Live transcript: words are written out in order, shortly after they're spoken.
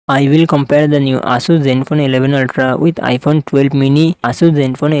I will compare the new Asus Zenfone 11 Ultra with iPhone 12 mini. Asus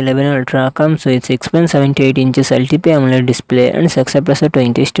Zenfone 11 Ultra comes with 6.78 inches LTP AMOLED display and success ratio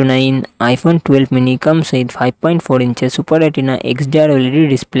 20:9. iPhone 12 mini comes with 5.4 inches Super Retina XDR OLED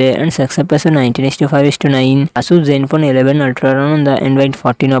display and success ratio 19:5:9. Asus Zenfone 11 Ultra run on the Android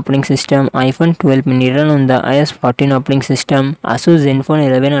 14 operating system. iPhone 12 mini run on the iOS 14 operating system. Asus Zenfone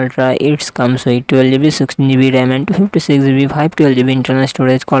 11 Ultra it comes with 12GB, 16GB RAM and 256GB, 512GB internal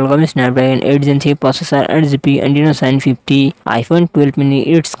storage. Qualcomm Snapdragon 8 Gen 3 processor and GPU Adreno 950. iPhone 12 mini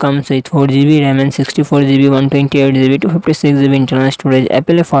it comes with 4GB RAM and 64GB, 128GB, 256GB internal storage.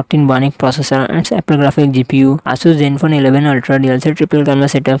 Apple A14 Bionic processor and Apple graphic GPU. Asus Zenfone 11 Ultra DLC triple camera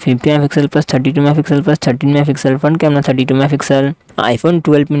setup 50MP plus 32MP plus 13MP. Front camera 32MP. iPhone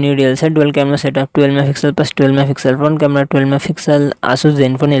 12 mini DLC dual camera setup 12MP plus 12MP. Front camera 12MP. Asus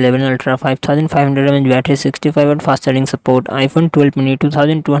Zenfone 11 Ultra 5500 mAh battery, 65W fast charging support. iPhone 12 mini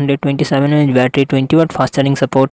 2227 mAh battery, 20W fast charging support.